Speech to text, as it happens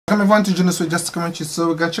Welcome everyone to Junosuede Documentary. So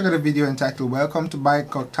we're gonna check out a video entitled "Welcome to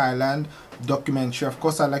Bangkok Thailand Documentary." Of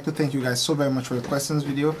course, I'd like to thank you guys so very much for the questions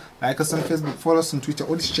video. Like us on Facebook, follow us on Twitter.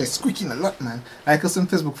 Oh, this chair is squeaking a lot, man. Like us on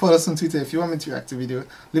Facebook, follow us on Twitter. If you want me to react to video,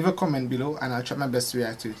 leave a comment below and I'll try my best to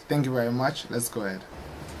react to it. Thank you very much. Let's go ahead.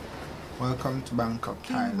 Welcome to Bangkok,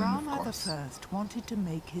 Thailand. King Rama I wanted to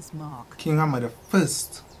make his mark. King Rama I.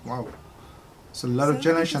 Wow. It's a lot of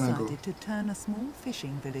generations ago. He decided to turn a small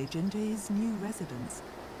fishing village into his new residence.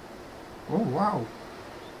 Oh, wow.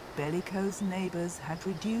 Bellicose neighbours had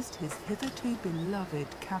reduced his hitherto beloved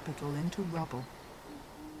capital into rubble.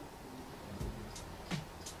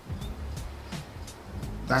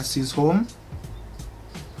 That's his home?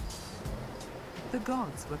 The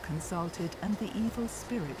gods were consulted and the evil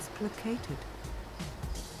spirits placated.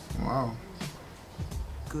 Wow.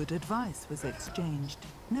 Good advice was exchanged,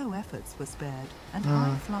 no efforts were spared, and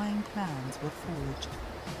high-flying plans were forged.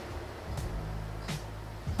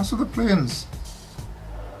 Also the planes.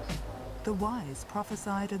 The wise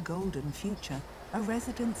prophesied a golden future, a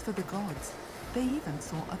residence for the gods. They even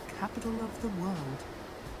saw a capital of the world.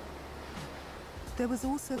 There was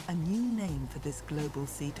also a new name for this global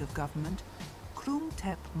seat of government, Krung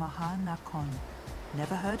Thep Mahanakon.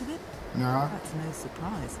 Never heard of it? No. That's no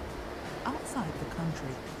surprise. Outside the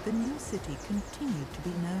country, the new city continued to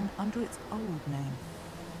be known under its old name.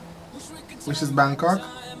 Which is Bangkok?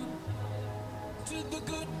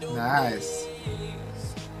 Nice.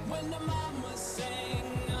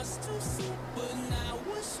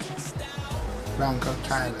 Bangkok,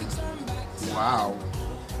 Thailand. Wow.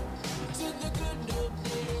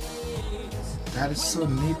 That is so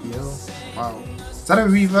neat, yo. Wow. Is that a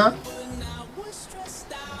river?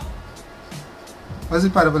 Or is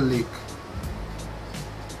it part of a lake?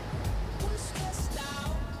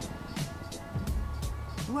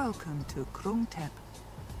 Welcome to Krung Thep.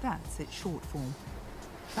 That's its short form.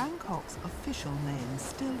 Bangkok's official name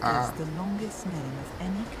still is the longest name of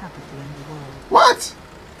any capital in the world. What?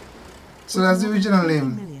 So that's the original With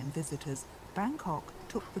name. 20 million visitors, Bangkok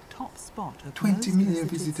took the top spot of 20 most million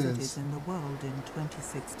visited visitors cities in the world in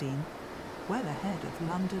 2016, well ahead of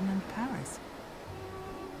London and Paris.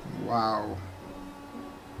 Wow.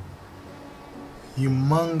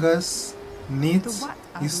 Humongous, neat, The Wat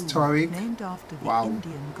Arun, historic. named after the Wow.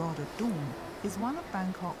 Indian god of dawn, is one of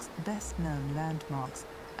Bangkok's best-known landmarks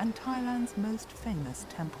and Thailand's most famous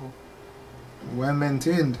temple. Well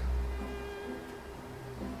maintained.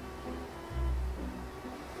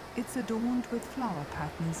 It's adorned with flower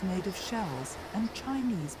patterns made of shells and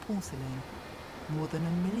Chinese porcelain. More than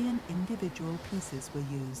 1 million individual pieces were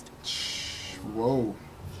used. Whoa.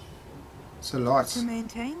 It's a lot. To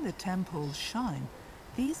maintain the temple's shine,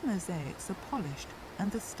 these mosaics are polished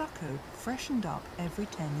and the stucco freshened up every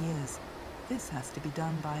 10 years. This has to be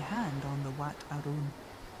done by hand on the Wat Arun.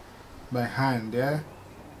 By hand, yeah?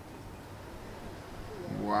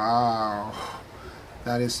 Wow.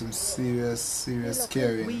 That is some serious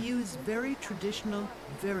caring. We use very traditional,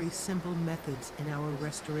 very simple methods in our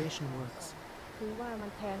restoration works.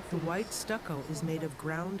 The white stucco is made of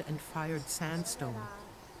ground and fired sandstone,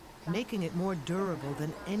 making it more durable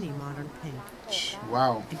than any modern paint.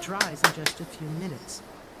 Wow. It dries in just a few minutes.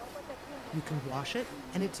 You can wash it,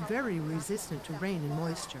 and it's very resistant to rain and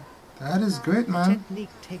moisture. That is great, The man.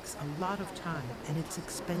 technique takes a lot of time, and it's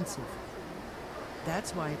expensive.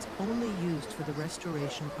 That's why it's only used for the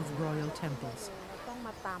restoration of royal temples.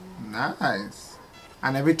 Nice.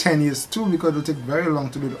 And every 10 years too, because it will take very long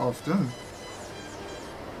to do it often.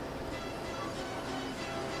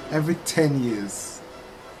 Every 10 years.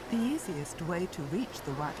 The easiest way to reach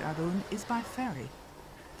the Wat Arun is by ferry.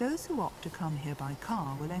 Those who opt to come here by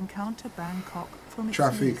car will encounter Bangkok from its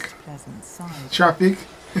Traffic. least pleasant side. Traffic.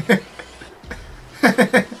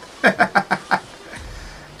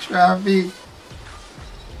 Traffic.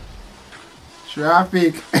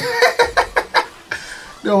 Traffic.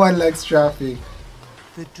 No one likes traffic.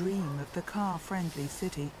 The dream of the car-friendly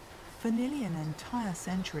city. For nearly an entire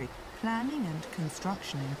century, planning and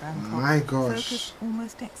construction in Bangkok My gosh. focused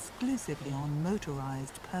almost exclusively on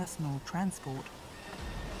motorized personal transport.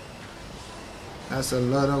 That's a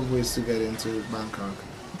lot of ways to get into Bangkok.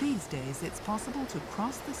 These days, it's possible to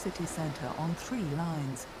cross the city center on 3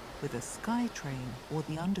 lines, with a sky train or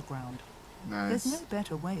the underground. There's no Nice.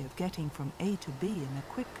 better way of getting from A to B in a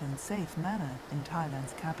quick and safe manner in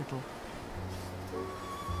Thailand's capital.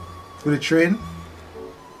 With a train?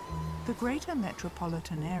 The greater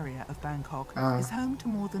metropolitan area of Bangkok is home to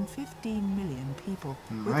more than 15 million people,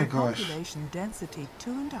 with My a gosh. population density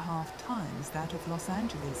 2.5 times that of Los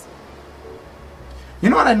Angeles. You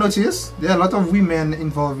know what I noticed? There are a lot of women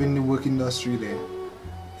involved in the work industry there.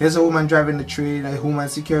 There's a woman driving the train, a woman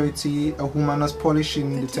security, a woman was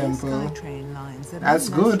polishing the temple. Train lines are That's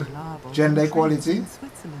no less good. reliable Gender than trains equality. in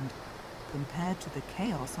Switzerland. Compared to the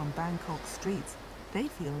chaos on Bangkok streets, they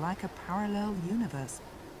feel like a parallel universe,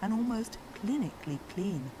 an almost clinically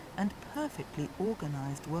clean and perfectly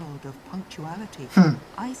organized world of punctuality,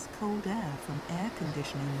 ice-cold air from air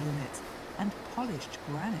conditioning units, and polished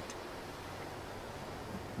granite.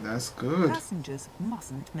 That's good. Passengers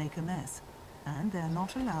mustn't make a mess, and they're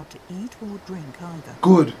not allowed to eat or drink either.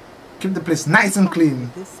 Good. Keep the place nice and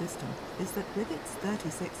clean. This system is that with its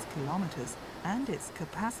 36 kilometers and its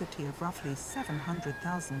capacity of roughly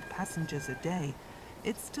 700,000 passengers a day,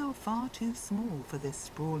 it's still far too small for this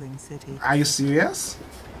sprawling city. Are you serious?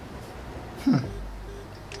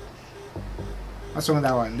 What's wrong with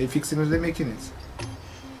that one? They fixing it or they making it?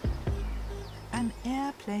 An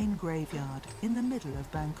airplane graveyard in the middle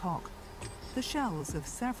of Bangkok. The shells of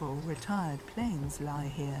several retired planes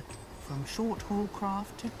lie here, from short-haul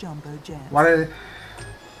craft to jumbo jets. What are they?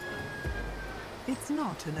 It's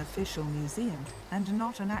not an official museum and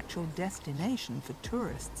not an actual destination for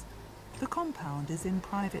tourists. The compound is in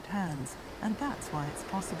private hands, and that's why it's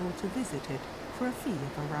possible to visit it for a fee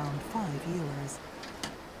of around €5.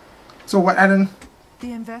 So what, Adam?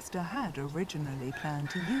 The investor had originally planned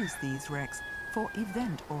to use these wrecks for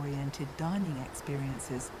event-oriented dining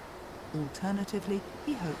experiences. Alternatively,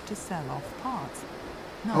 he hoped to sell off parts.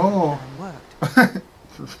 Neither plan worked.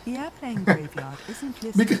 The airplane graveyard isn't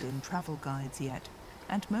listed in travel guides yet,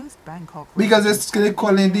 and most Bangkok because they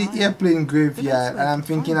calling the airplane graveyard, and I'm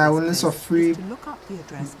thinking I wouldn't so free to look up the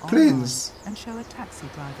address planes and show a taxi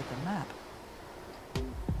driver the map.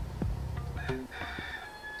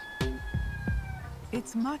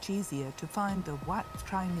 It's much easier to find the Wat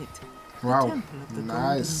Trai Mit, the temple of the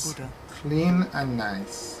nice. Golden Buddha. Clean and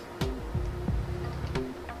nice.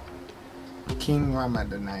 King Rama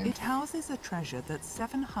IX. It houses a treasure that's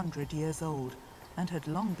 700 years old and had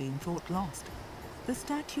long been thought lost. The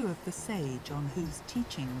statue of the sage on whose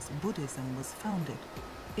teachings Buddhism was founded.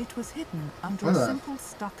 It was hidden under a simple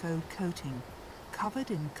stucco coating,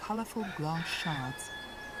 covered in colourful glass shards.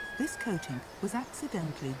 This coating was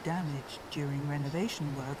accidentally damaged during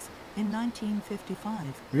renovation works in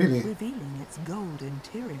 1955, revealing its gold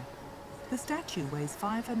interior. The statue weighs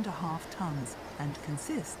 5.5 tons and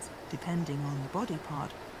consists, depending on the body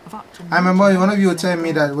part, of up to... I remember one of you telling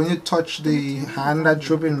me that when you touch the hand that's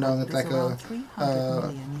dropping down, it's like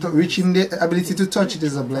reaching the ability to touch it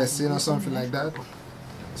is a blessing or something like that.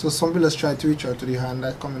 So some people try to reach out to the hand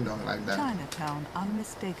that's coming down like that. Chinatown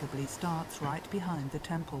unmistakably starts right behind the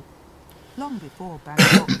temple. Long before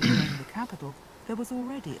Bangkok became the capital, there was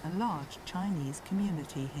already a large Chinese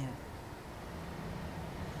community here.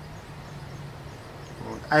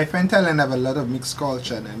 I find Thailand have a lot of mixed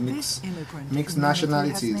culture and mixed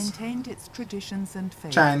nationalities. Has maintained its traditions and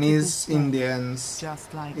faith. Chinese, Indians,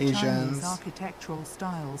 just like Asians. Chinese architectural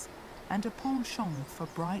styles, and a penchant for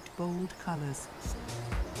bright, bold colors.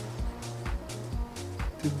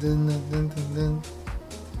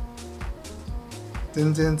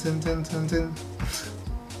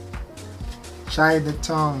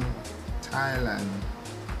 Chinatown, Thailand.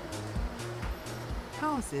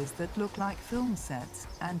 Houses that look like film sets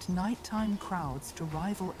and nighttime crowds to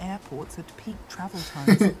rival airports at peak travel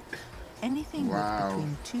times. Anything with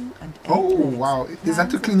between 2 and 8 legs is that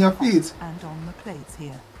to clean your feet? And on the plates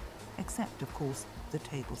here, except of course the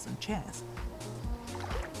tables and chairs.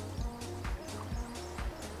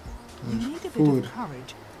 You need a bit of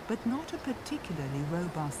courage, but not a particularly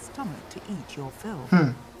robust stomach to eat your fill.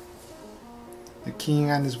 The king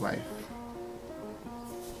and his wife.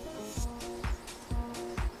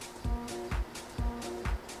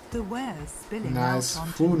 The wares spilling nice out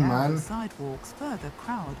onto food, man. sidewalks further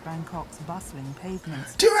crowd Bangkok's bustling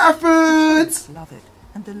pavements. Giraffe foods! Love it,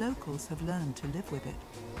 and the locals have learned to live with it.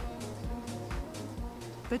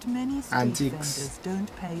 But many street vendors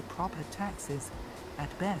don't pay proper taxes.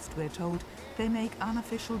 At best, we're told, they make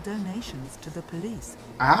unofficial donations to the police.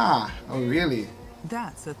 Oh really?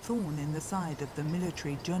 That's a thorn in the side of the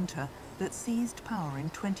military junta that seized power in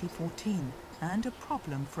 2014, and a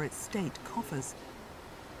problem for its state coffers.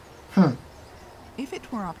 If it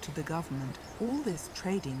were up to the government, all this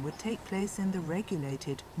trading would take place in the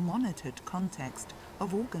regulated, monitored context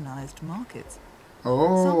of organized markets.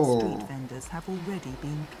 Some street vendors have already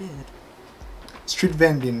been cleared. Street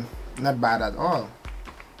vending, not bad at all.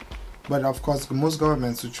 But of course, most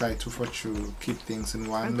governments will try to keep things in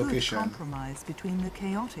one location. A good compromise between the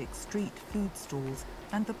chaotic street food stalls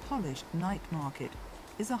and the polished night market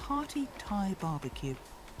is a hearty Thai barbecue.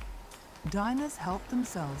 Diners help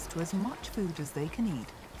themselves to as much food as they can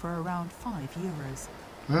eat for around €5.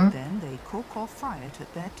 Then they cook or fry it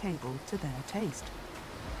at their table to their taste.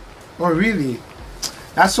 Oh, really?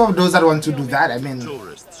 That's for those that want to do that. I mean,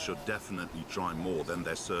 tourists should definitely try more than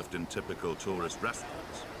they're served in typical tourist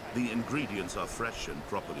restaurants. The ingredients are fresh and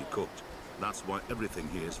properly cooked. That's why everything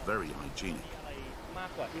here is very hygienic.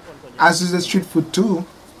 as is the street food too.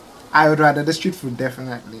 I would rather the street food,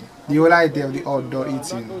 definitely. The whole idea of the outdoor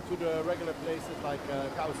eating. Not go to the regular places like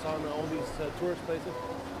Khao San, all these tourist places,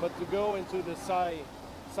 but to go into the side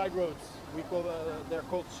roads. We call they're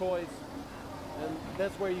called soys, and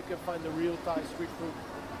that's where you can find the real Thai street food.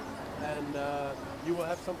 And you will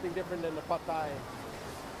have something different than the pad Thai.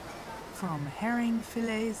 From herring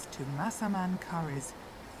fillets to massaman curries,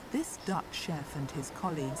 this Dutch chef and his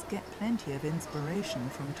colleagues get plenty of inspiration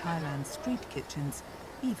from Thailand's street kitchens,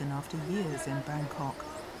 even after years in Bangkok.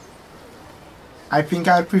 I think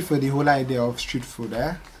I prefer the whole idea of street food,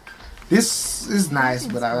 eh? This is nice,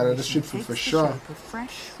 but I rather the street food for sure. Shape of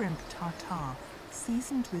fresh shrimp tartare,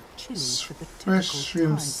 seasoned with chili for the Fresh typical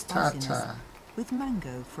shrimp Thai spiciness, tartare. with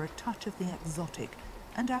mango for a touch of the exotic,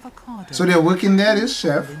 and avocado. So they're working there, this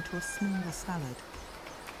chef? Into a smaller salad.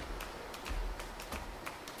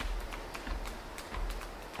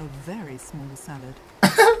 A very small salad.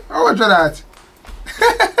 How much for that?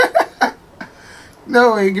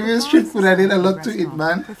 No way, give me a street food. I need a lot to eat,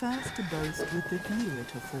 man. Prefers to boast with the view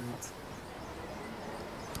it affords.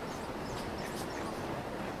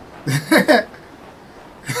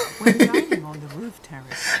 When dining on the roof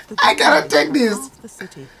terrace, the I cannot take of this. half the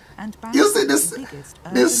city and You see Bangkok's this biggest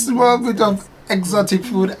this urban small bit of landscapes. exotic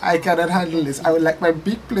food, I cannot handle this. I would like my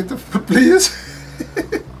big plate of food, please.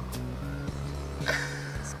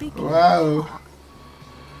 Speaking Wow. of park,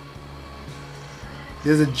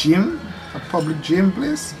 There's a gym, a public gym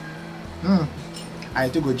place. I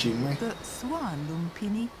had to go gym, right? the Suan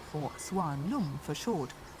Lumpini, or Suan Lum for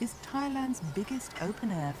short, is Thailand's biggest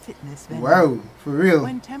open-air fitness venue. Wow, for real.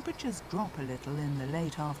 When temperatures drop a little in the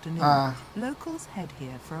late afternoon, Ah. locals head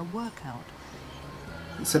here for a workout.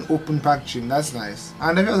 It's an open pack gym, that's nice.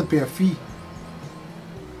 And I have to pay a fee.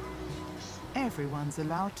 Everyone's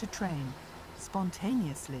allowed to train,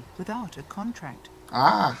 spontaneously, without a contract.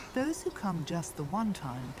 Ah, Those who come just the one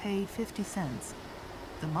time pay 50 cents.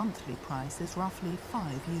 The monthly price is roughly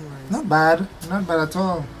 €5. not bad at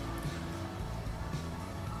all.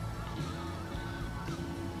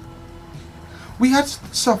 We had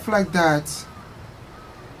stuff like that.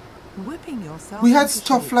 Whipping yourself We had into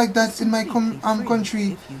stuff shape like that is in my completely free country,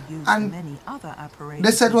 if you use and the many other apparatus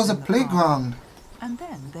they said it was a in the park. playground. And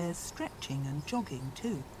then there's stretching and jogging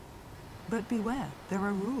too. But beware, there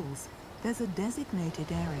are rules. There's a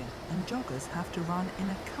designated area and joggers have to run in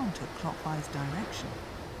a counterclockwise direction.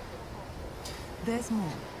 There's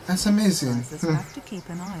more. That's amazing. Exercisers have to keep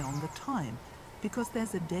an eye on the time because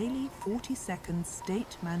there's a daily 40-second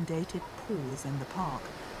state-mandated pause in the park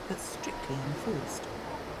that's strictly enforced.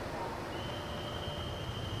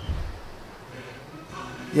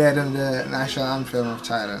 Yeah, then the national anthem of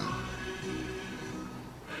Thailand.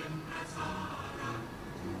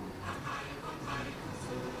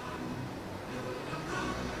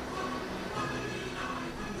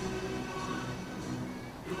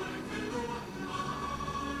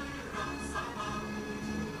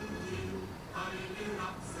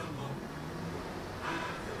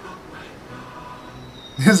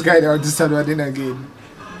 This guy there just started wedding again.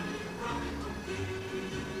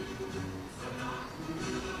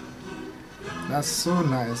 That's so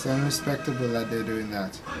nice and respectable that they're doing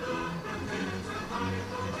that.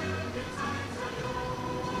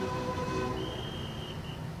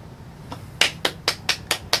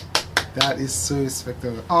 That is so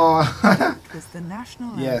respectable. Oh, It was the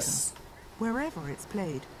national yes. anthem. Wherever it's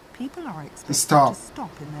played, people are expected stop. to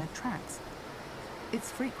stop in their tracks.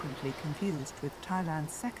 It's frequently confused with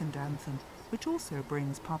Thailand's second anthem, which also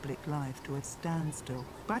brings public life to a standstill.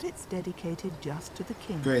 But it's dedicated just to the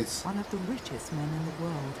king, Great. one of the richest men in the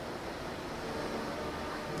world.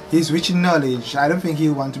 He's rich in knowledge. I don't think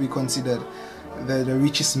he'll want to be considered the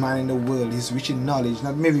richest man in the world. He's rich in knowledge,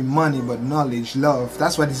 not maybe money, but knowledge, love.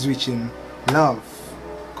 That's what he's rich in. Love,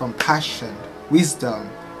 compassion, wisdom,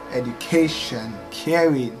 education,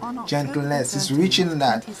 caring, gentleness. He's rich in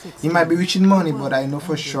that. He might be rich in money, but I know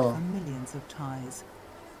for sure Millions of Thais.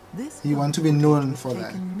 This he wants to be footage known was for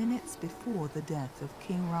that. taken minutes before the death of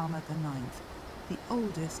King Rama IX, the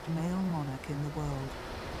oldest male monarch in the world.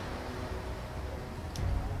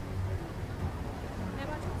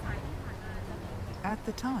 At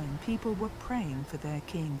the time, people were praying for their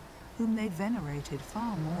king, whom they venerated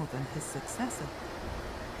far more than his successor.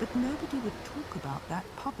 But nobody would talk about that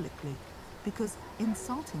publicly, because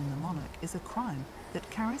insulting the monarch is a crime, that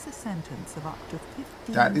carries a sentence of up to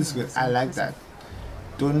 15 That is good. years I in like prison.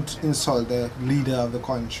 that. Don't insult the leader of the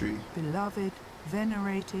country. Beloved,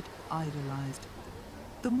 venerated, idolized.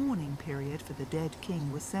 The mourning period for the dead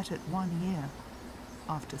king was set at 1 year.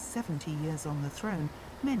 After 70 years on the throne,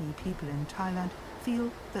 many people in Thailand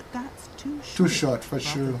feel that that's too short for rather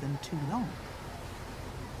sure. than too long.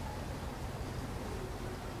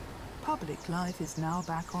 Public life is now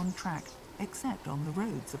back on track, except on the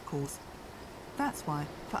roads, of course. That's why,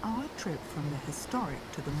 for our trip from the historic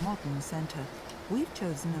to the modern centre, we've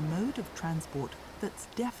chosen a mode of transport that's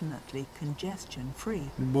definitely congestion-free.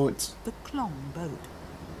 Boats. The Klong boat.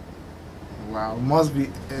 Wow, must be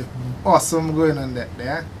awesome going on that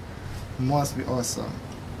there. Must be awesome.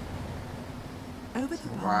 Over the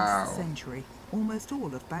past Wow. century, almost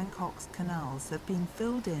all of Bangkok's canals have been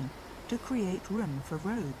filled in to create room for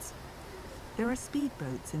roads. There are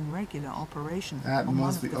speedboats in regular operation That on one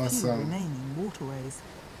must of be the few awesome. remaining waterways.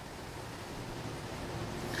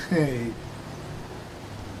 Hey.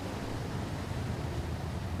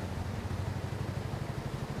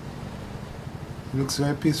 Looks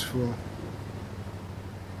very peaceful.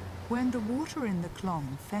 When the water in the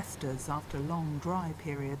Klong festers after long dry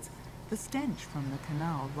periods, the stench from the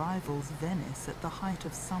canal rivals Venice at the height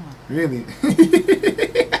of summer. Really?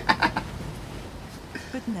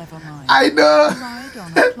 But never mind. I A know. ride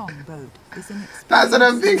on a Klong boat is an experience That's what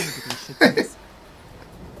I'm thinking. nobody should miss.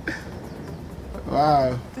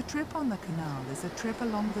 Wow. The trip on the canal is a trip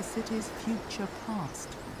along the city's future past.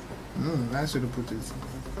 I should have put it.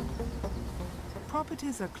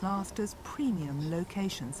 Properties are classed as premium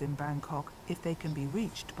locations in Bangkok if they can be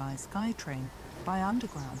reached by SkyTrain, by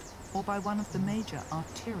underground, or by one of the major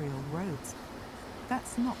arterial roads.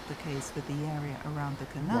 That's not the case with the area around the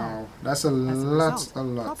canal. Wow. That's a As a lot, result, a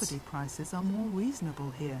lot. property prices are more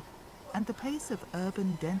reasonable here, and the pace of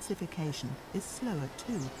urban densification is slower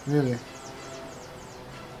too. Really?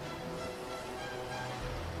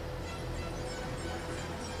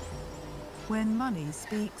 When money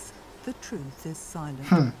speaks, the truth is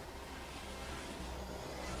silent.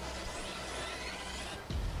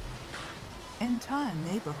 Entire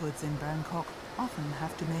neighborhoods in Bangkok often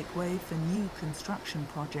have to make way for new construction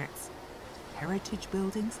projects. Heritage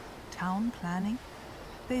buildings, town planning.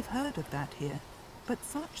 They've heard of that here, but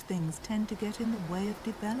such things tend to get in the way of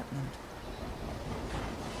development.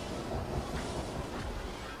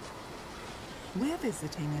 We're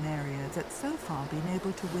visiting an area that's so far been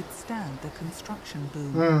able to withstand the construction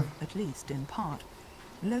boom, at least in part,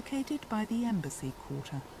 located by the Embassy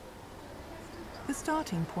Quarter. The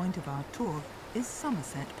starting point of our tour is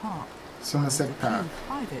Somerset Park. Somerset One of Park. the few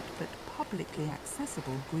private but publicly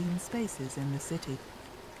accessible green spaces in the city.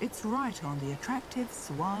 It's right on the attractive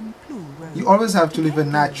Swan Plu Road. You always have to leave a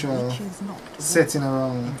get there, we natural choose not to walk. setting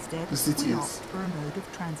around Instead, the cities. we opt for a mode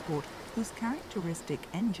of transport whose characteristic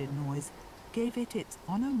engine noise gave it its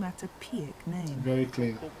onomatopoeic name. Very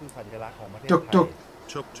clean. ตุ๊กคือสัญลักษณ์ของประเทศ Tuk ไทย tuk.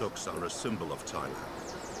 Tuk-tuks are a symbol of Thailand.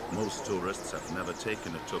 Most tourists have never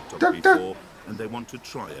taken a tuk-tuk Tuk-tuk. before, and they want to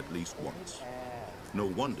try at least once. No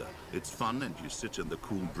wonder. It's fun and you sit in the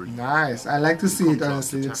cool breeze. Nice. I like to In see it, contrast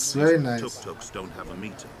honestly. to It's taxis, very nice. Tuk-tuks don't have a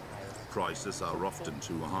meter. Prices are often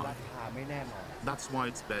too รา high. คาไม่แน่นอน That's why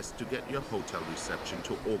it's best to get your hotel reception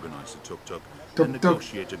to organize a tuk-tuk Tuk-tuk. and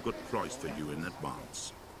negotiate a good price for you in advance.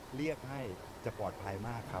 เรียกให้จะปลอดภัยม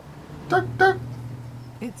ากครับ Tuk tuk.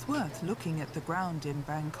 It's worth looking at the ground in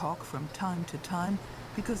Bangkok from time to time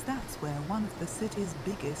because that's where one of the city's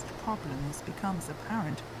biggest problems becomes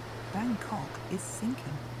apparent. Bangkok is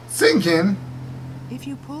sinking. Sinking. If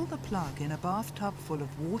you pull the plug in a bathtub full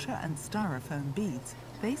of water and styrofoam beads,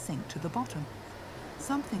 they sink to the bottom.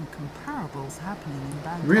 Something comparable's happening in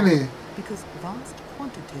Bangkok. Really? Because vast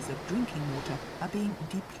quantities of drinking water are being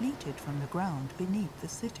depleted from the ground beneath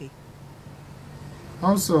the city.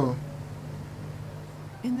 Also,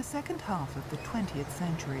 In the second half of the 20th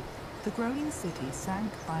century, the growing city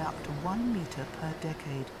sank by up to 1 meter per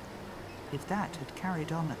decade. If that had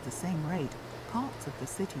carried on at the same rate, parts of the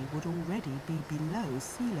city would already be below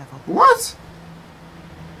sea level. what?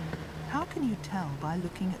 How can you tell by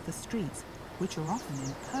looking at the streets, which are often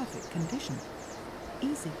in perfect condition?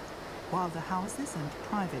 Easy. While the houses and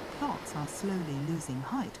private plots are slowly losing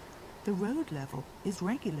height, the road level is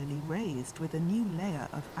regularly raised with a new layer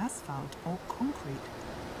of asphalt or concrete.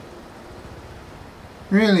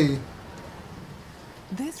 Really?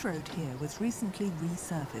 This road here was recently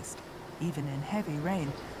resurfaced. Even in heavy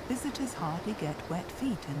rain, visitors hardly get wet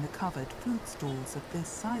feet in the covered food stalls of this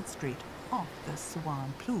side street off the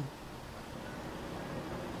Swan Plu.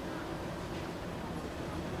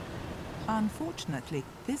 Unfortunately,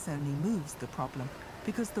 this only moves the problem.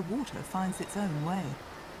 because the water finds its own way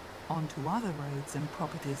onto other roads and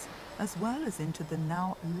properties, as well as into the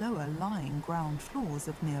now lower lying ground floors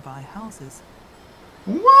of nearby houses.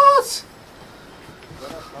 What?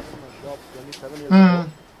 When I started my shop 27 years ago,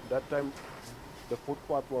 that time the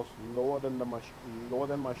footpath was lower than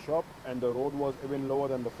my shop, and the road was even lower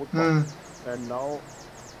than the footpath. And now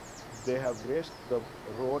they have raised the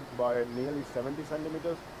road by nearly 70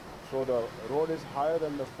 centimeters. So the road is higher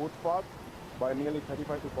than the footpath by nearly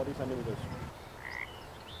 35 to 40 centimeters.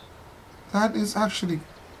 That is actually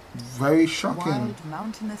very shocking. Wild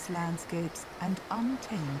mountainous landscapes and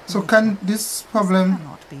untamed So nature. can this problem... This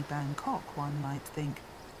cannot be Bangkok, one might think,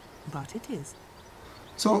 but it is.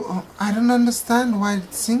 So I don't understand why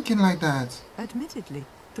it's sinking like that. Admittedly,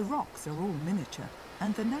 the rocks are all miniature,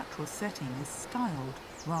 and the natural setting is styled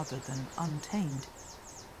rather than untamed.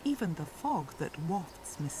 Even the fog that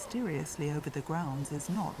wafts mysteriously over the grounds is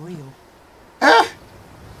not real.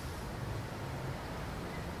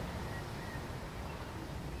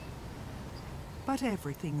 But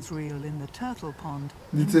everything's real in the turtle pond,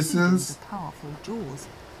 including the powerful jaws.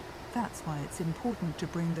 That's why it's important to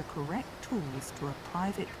bring the correct tools to a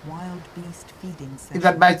private wild beast feeding session. If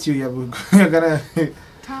that bites you, you're gonna...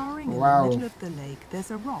 Towering in the middle of the lake,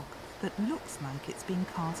 there's a rock that looks like it's been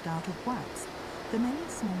cast out of wax. The many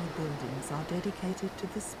smaller buildings are dedicated to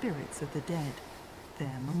the spirits of the dead.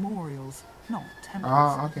 They're memorials, not temples.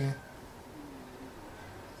 Ah, okay.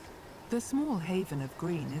 The small haven of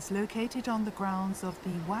green is located on the grounds of the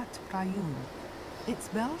Wat Prayun. Its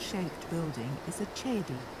bell-shaped building is a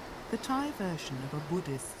chedi, the Thai version of a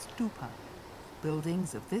Buddhist stupa.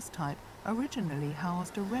 Buildings of this type originally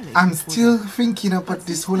housed a relic. I'm still thinking about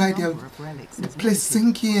this whole idea of the place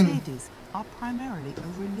sinking. Chedis are primarily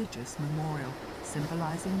a religious memorial,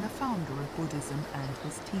 symbolizing the founder of Buddhism and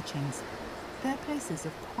his teachings. They're places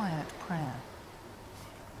of quiet prayer.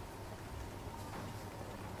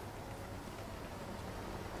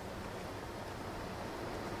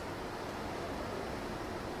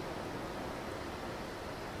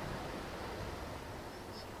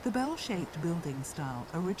 The bell-shaped building style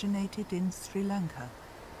originated in Sri Lanka.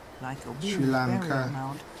 Like a walled burial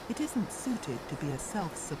mound, it isn't suited to be a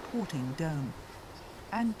self-supporting dome.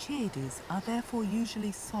 And chedis are therefore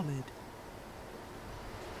usually solid.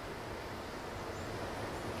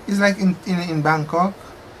 It's like in Bangkok,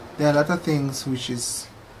 there are a lot of things which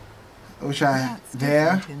are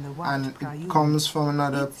there, and it comes from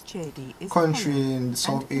another country in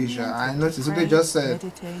South Asia. I noticed what they just said,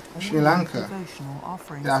 Sri Lanka.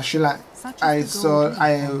 Yeah, I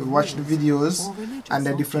watched the videos and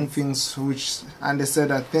the different things and they said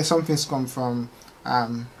that some things come from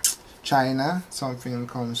China, something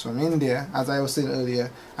comes from India, as I was saying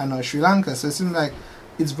earlier, and now Sri Lanka. So it seems like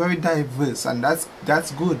it's very diverse, and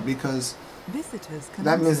that's good, because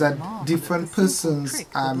that means that different persons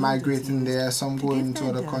are migrating there, some going to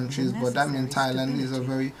other countries, but that means Thailand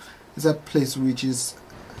is a place which is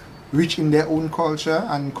rich in their own culture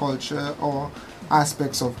and culture or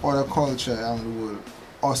aspects of other culture around the world,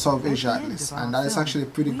 or South Asia at least, and that is actually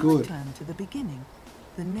pretty good. Return to the beginning,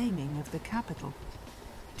 the naming of the capital.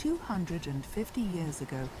 250 years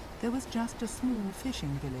ago, there was just a small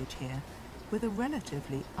fishing village here, with a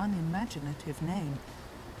relatively unimaginative name.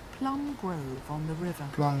 Plum Grove on the river.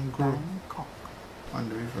 Plum Grove Bangkok. on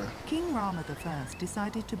the river. King Rama I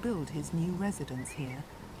decided to build his new residence here,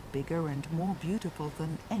 bigger and more beautiful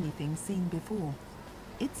than anything seen before.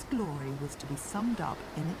 Its glory was to be summed up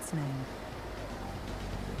in its name.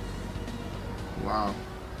 Wow.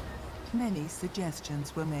 Many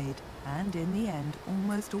suggestions were made, and in the end,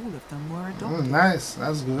 almost all of them were Oh, adopted. nice.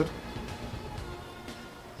 That's good.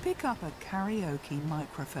 Pick up a karaoke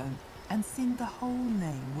microphone and sing the whole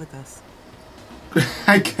name with us.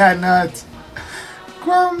 I cannot.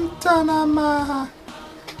 Guantanamo.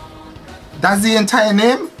 That's the entire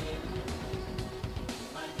name?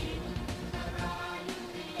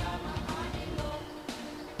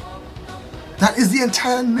 That is the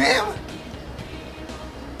entire name?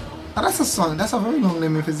 Oh, that's a song. That's a very long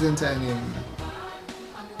name if it's the entire name.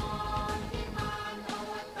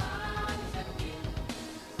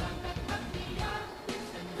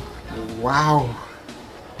 Wow.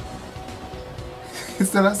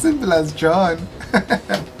 It's not as simple as John.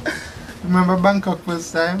 Remember Bangkok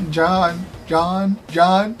first time? John.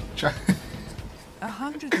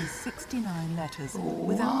 169 letters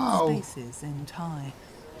without spaces in Thai.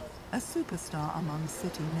 A superstar among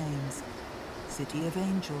city names. City of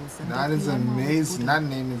Angels and that is amazing. That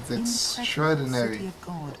name is extraordinary. City of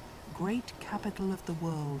God, great capital of the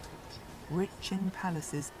world, rich in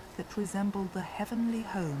palaces that resemble the heavenly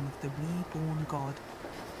home of the reborn God.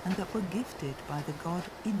 and that were gifted by the god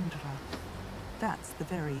Indra. That's the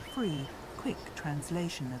very free, quick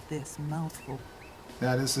translation of this mouthful.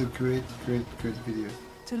 That is a great video.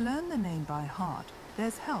 To learn the name by heart,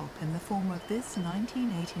 there's help in the form of this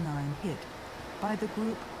 1989 hit by the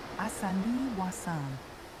group Asani Wasan.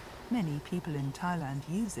 Many people in Thailand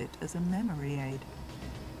use it as a memory aid.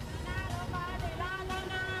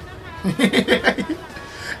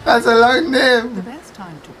 That's a long name. The best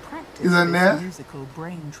time to practice Isn't this there? musical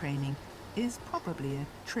brain training is probably a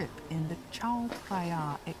trip in the Chao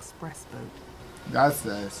Phraya express boat. That's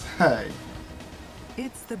nice. Hey.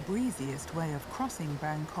 It's the breeziest way of crossing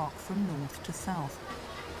Bangkok from north to south.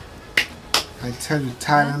 I tell you,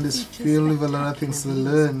 Thailand is filled with a lot of things to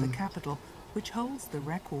learn. The capital, which holds the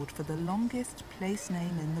record for the longest place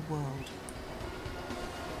name in the world.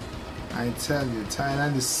 I tell you,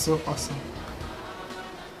 Thailand is so awesome.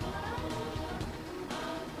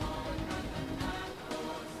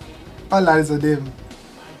 Oh, that is a name.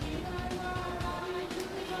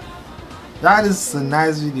 That is a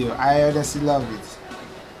nice video. I honestly love it.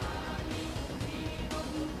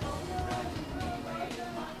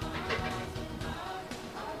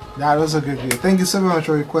 That was a good video. Thank you so very much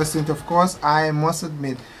for requesting it. Of course, I must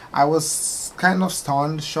admit, I was kind of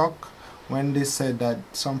stunned, shocked when they said that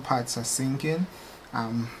some parts are sinking.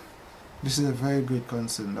 This is a very good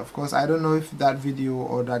concern. Of course, I don't know if that video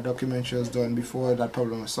or that documentary was done before that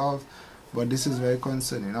problem was solved, but this is very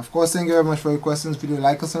concerning. Of course, thank you very much for requesting this video.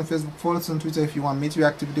 Like us on Facebook, follow us on Twitter. If you want me to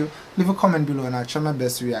react to the video, leave a comment below and I'll try my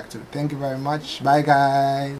best to react to it. Thank you very much. Bye guys.